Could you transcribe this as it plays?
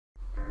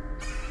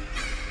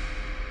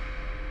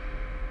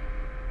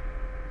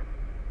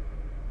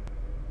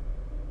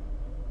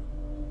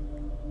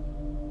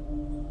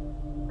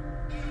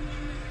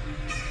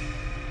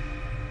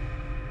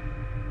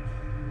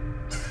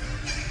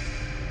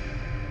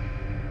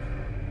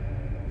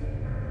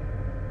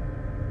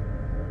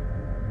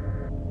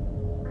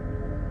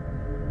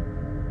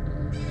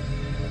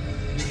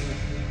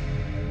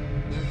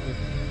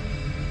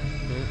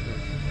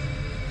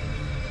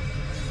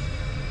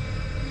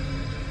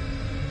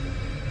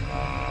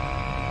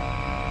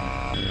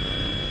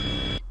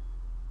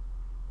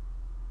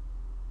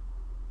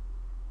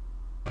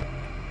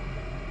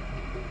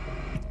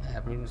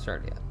even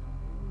started yet.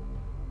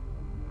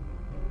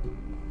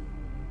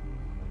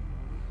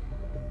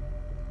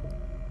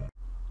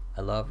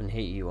 I love and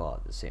hate you all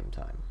at the same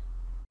time.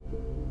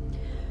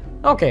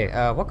 Okay,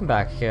 welcome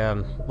back.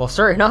 Well,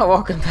 sorry, not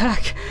welcome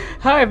back.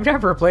 I've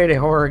never played a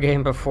horror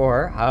game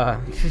before.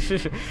 I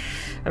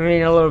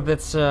mean, a little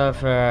bits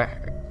of,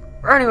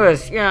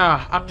 anyways,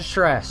 yeah, I'm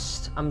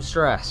stressed. I'm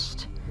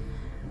stressed.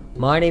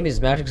 My name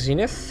is Magic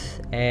Zenith,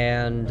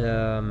 and,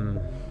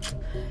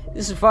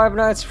 this is Five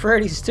Nights at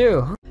Freddy's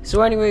 2.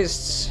 So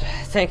anyways,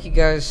 thank you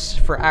guys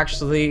for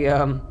actually,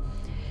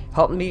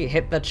 helping me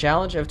hit the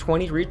challenge of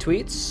 20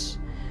 retweets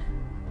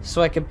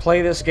so I could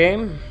play this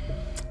game.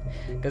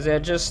 Because I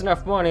had just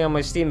enough money on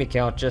my Steam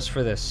account just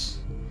for this.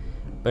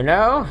 But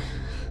now,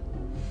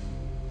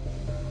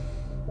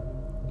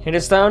 it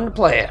is time to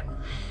play it.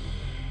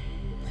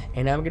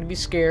 And I'm gonna be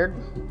scared.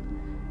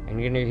 And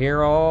you're gonna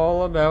hear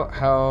all about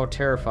how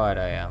terrified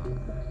I am.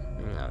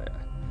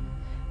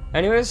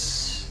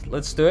 Anyways,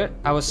 let's do it.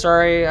 I was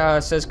sorry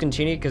it says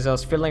continue because I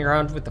was fiddling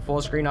around with the full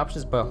screen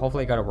options, but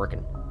hopefully I got it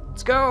working.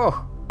 Let's go!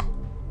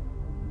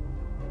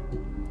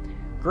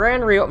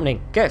 Grand reopening.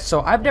 Okay,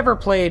 so I've never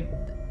played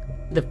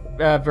the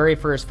very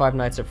first Five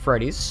Nights at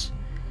Freddy's.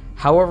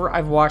 However,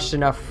 I've watched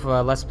enough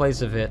Let's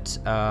Plays of it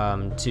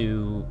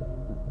to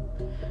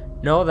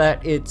know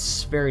that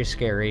it's very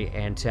scary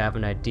and to have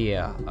an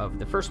idea of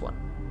the first one.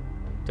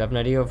 To have an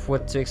idea of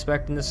what to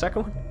expect in the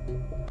second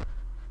one?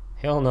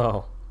 Hell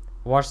no.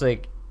 I watched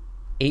like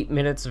 8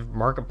 minutes of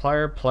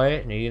Markiplier play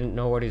it and he didn't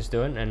know what he's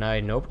doing and I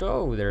noped.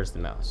 Oh, there's the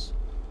mouse.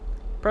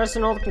 Press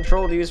and hold the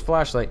control to use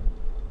flashlight.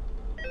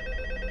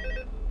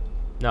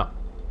 No.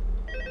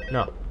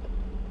 No.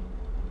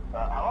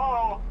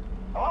 Hello?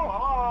 Hello?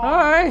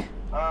 Hi!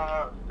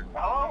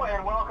 Hello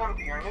and welcome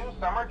to your new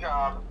summer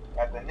job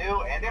at the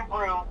new and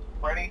improved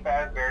Freddy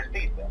Fazbear's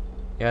Pizza.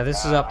 Yeah,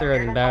 this is up there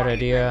in the Bad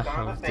Idea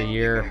of the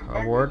Year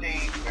award.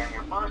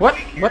 What?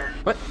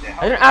 What?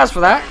 I didn't ask for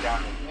that!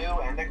 Down this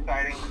new and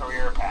exciting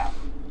career path.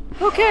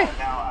 Okay.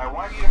 Now, I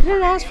want you to I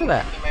didn't ask for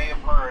that. You may have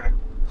heard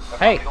about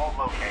Hey. the old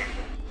location,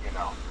 you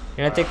know.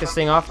 Can I take this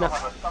thing off now?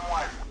 Have a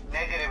somewhat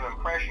negative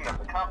impression of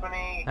the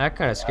company. That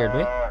kind of scared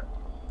me.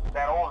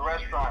 That old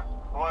restaurant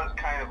was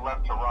kind of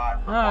left to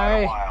rot for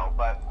Hi. quite a while,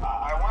 but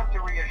I want to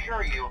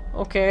reassure you.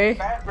 Okay.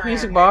 Fazbear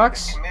Music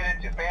box. is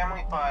committed to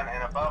family fun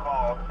and above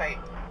all safety.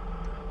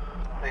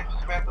 They've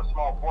spent a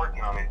small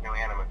fortune on these new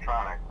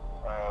animatronics.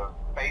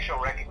 Facial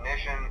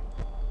recognition,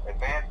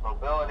 advanced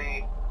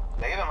mobility.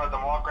 They even let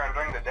them walk around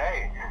during the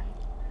day.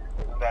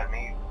 Isn't that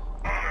neat?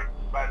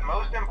 But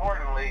most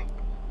importantly,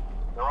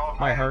 they're all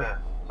tied to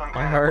some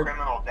kind of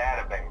criminal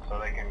database so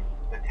they can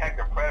detect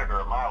a predator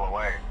a mile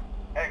away.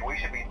 Heck, we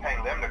should be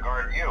paying them to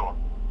guard you.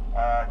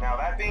 Now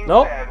that being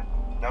said,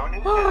 no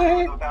new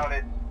citizens without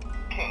its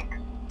kinks.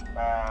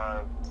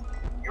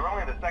 You're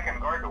only the second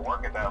guard to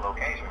work at that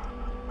location.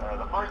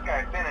 The first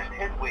guy finished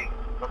his week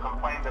but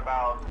complained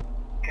about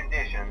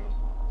conditions.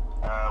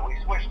 We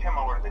switched him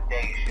over to the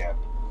day shift.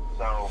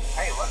 So,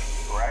 hey, lucky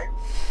you, right?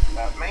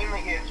 Mainly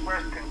he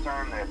expressed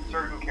concern that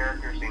certain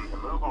characters seemed to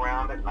move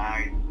around at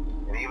night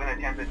and even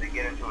attempted to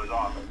get into his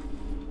office.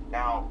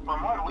 Now,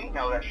 from what we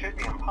know, that should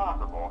be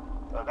impossible.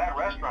 That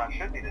restaurant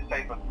should be the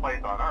safest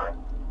place on Earth.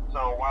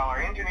 So while our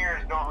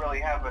engineers don't really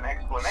have an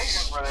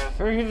explanation for this,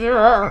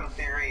 the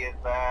theory is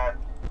that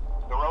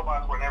the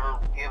robots were never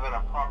given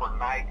a proper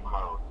night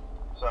mode.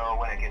 So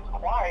when it gets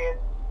quiet,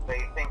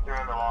 they think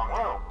they're in the wrong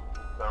room.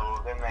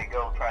 So then they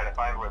go try to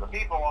find where the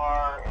people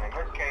are, and in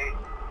this case,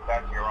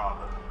 that's your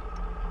office.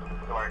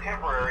 So our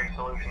temporary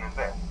solution is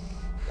this.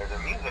 There's a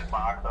music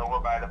box over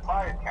by the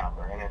prize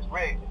counter, and it's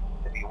rigged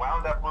to be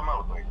wound up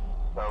remotely.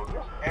 So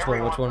just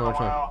every once in a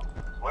while,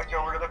 switch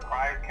over to the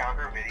prize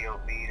counter video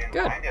feed and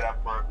wind it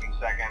up for a few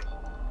seconds.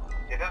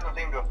 It doesn't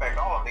seem to affect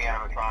all of the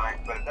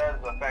animatronics, but it does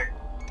affect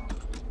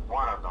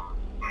one of them.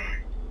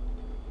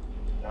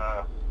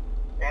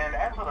 And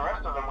as for the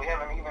rest of them, we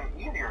have an even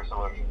easier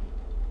solution.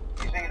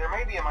 You see, there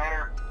may be a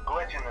minor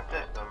glitch in the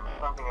system,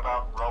 something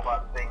about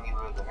robots seeing you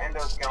as an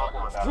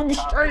endoskeleton without a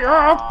costume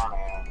on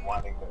and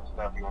wanting to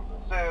stuff you into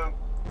a suit.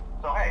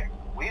 So hey,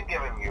 we've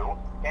given you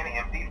an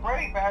empty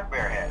Freddy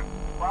Fazbear head.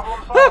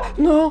 Problem solved.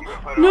 No, you can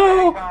put it on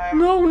anytime,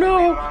 no, leave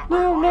no, it on for no,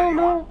 as long no, as you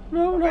no, want.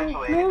 no, no,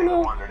 Eventually, no, anything no,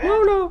 wandered in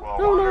no, no, will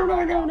no, wander no,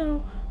 back no, out. no,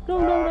 no, no,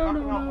 no,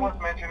 Something no, else no.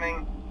 worth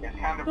mentioning is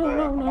kind of the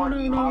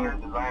quirky modern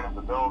design of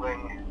the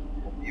building.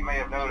 You may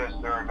have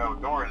noticed there are no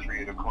doors for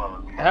you to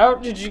close. How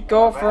did you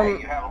go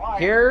from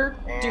here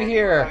to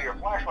here? Even though your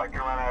flashlight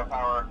can run out of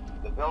power,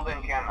 the building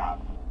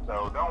cannot.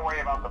 So don't worry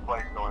about the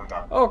place going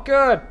dark. Oh,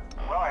 good.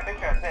 Well, I think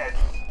that's it.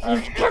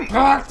 Get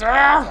back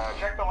there!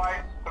 Check the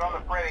lights, put on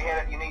the Freddy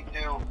head if you need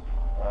to.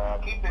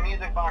 Keep the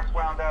music box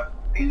wound up.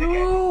 Piece of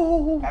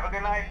cake. Have a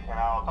good night, and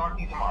I'll talk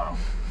to you tomorrow.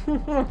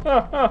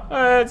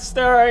 It's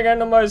staring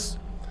into my...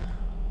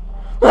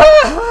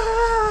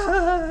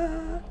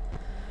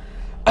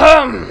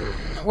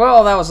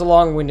 Well, that was a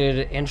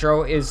long-winded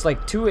intro. It's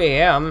like 2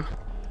 a.m.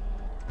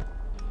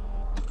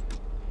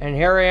 And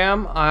here I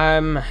am.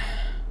 I'm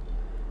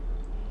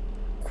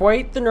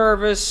quite the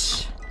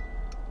nervous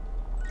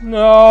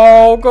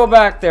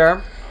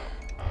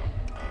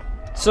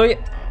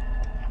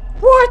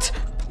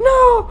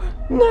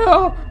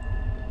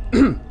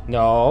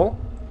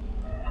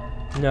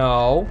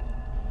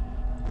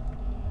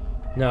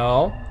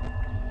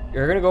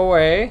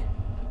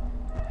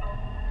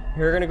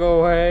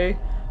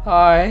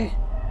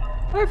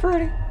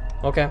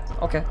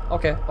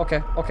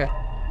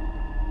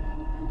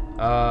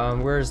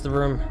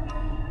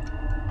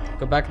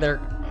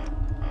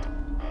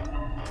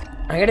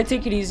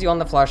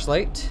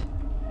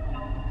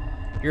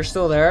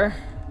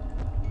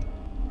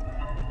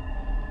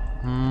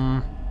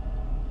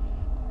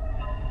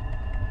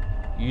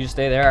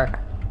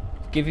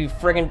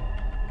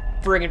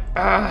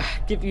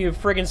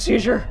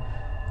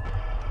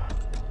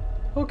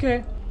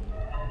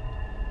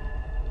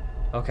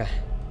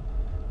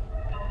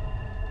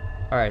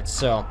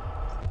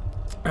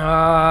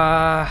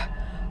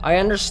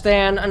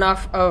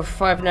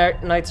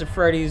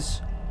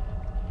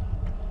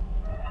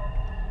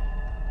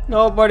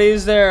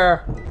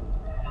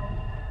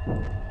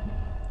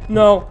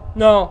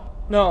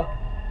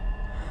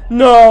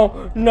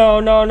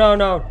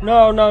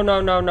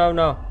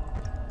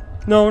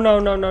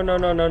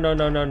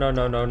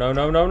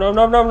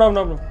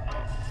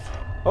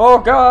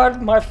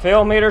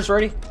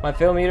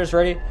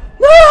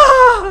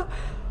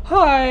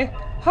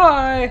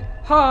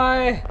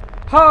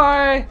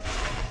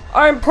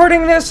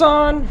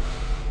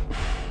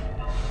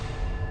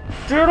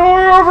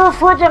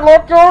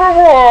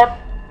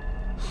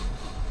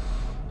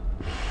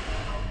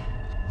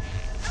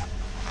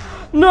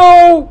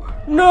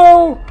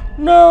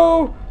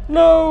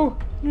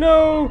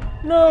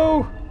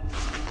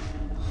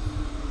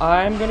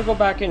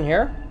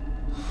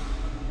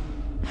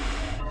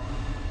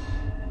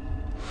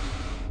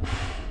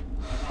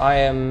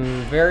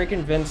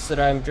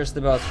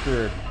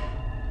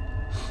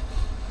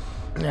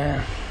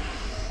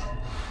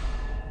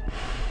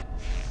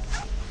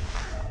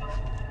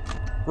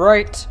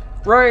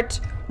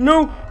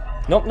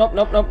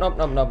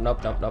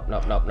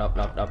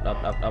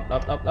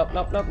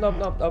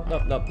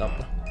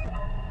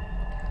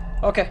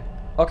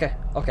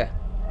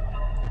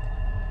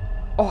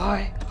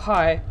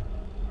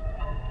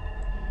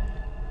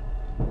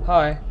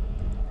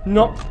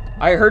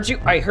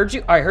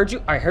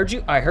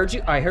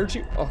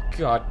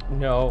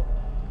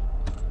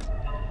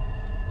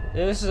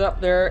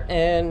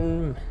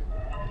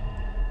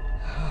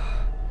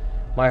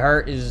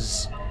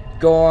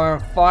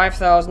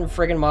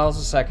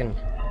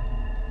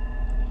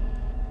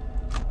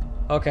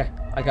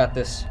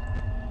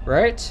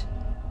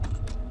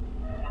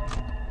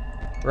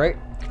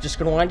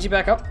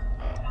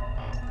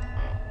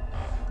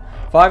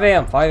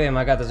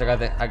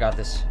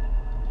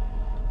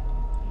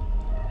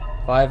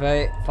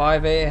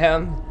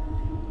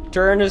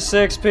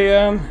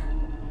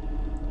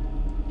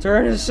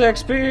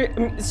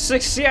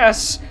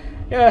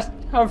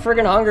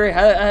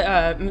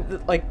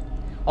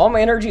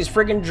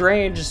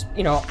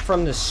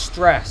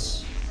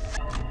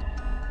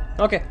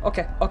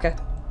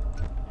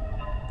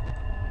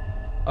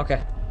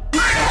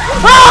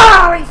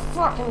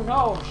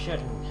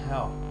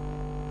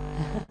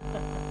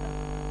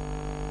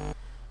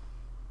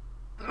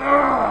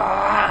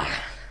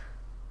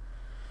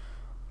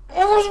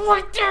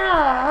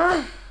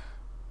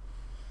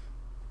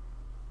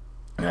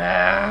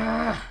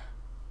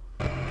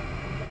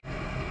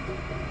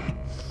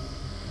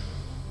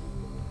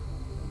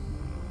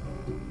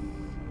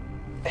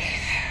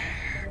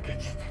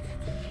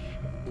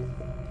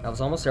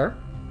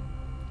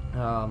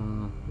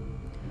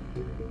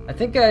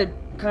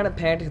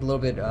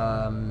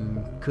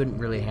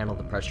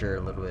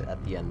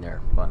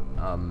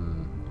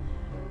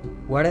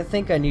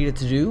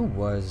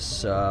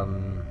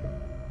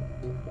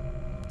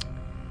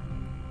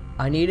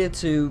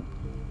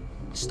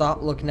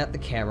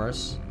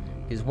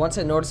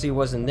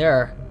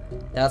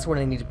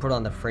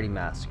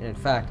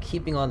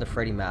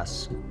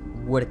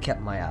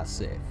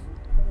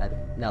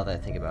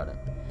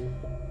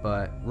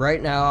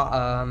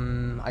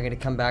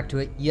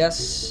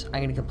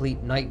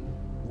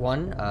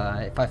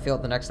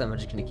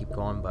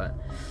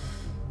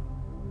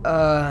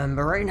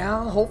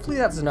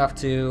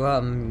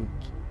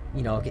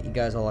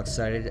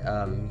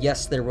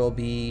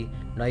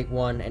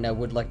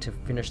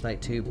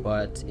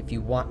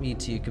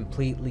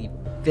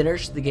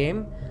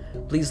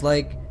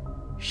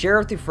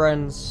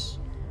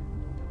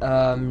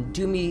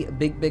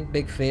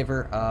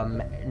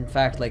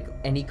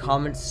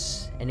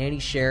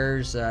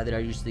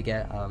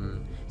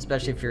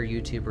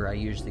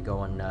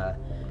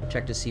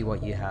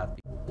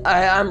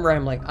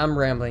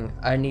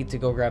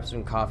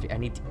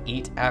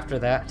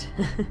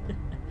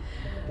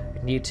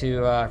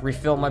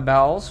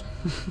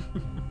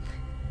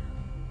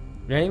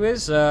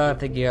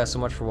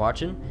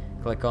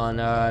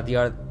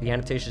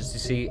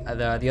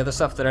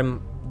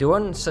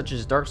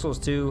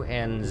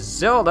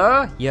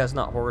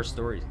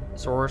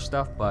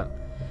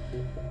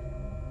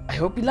I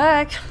hope you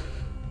like.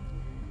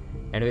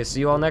 Anyway,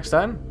 see you all next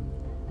time.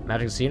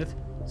 Magic Zenith,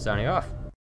 signing off.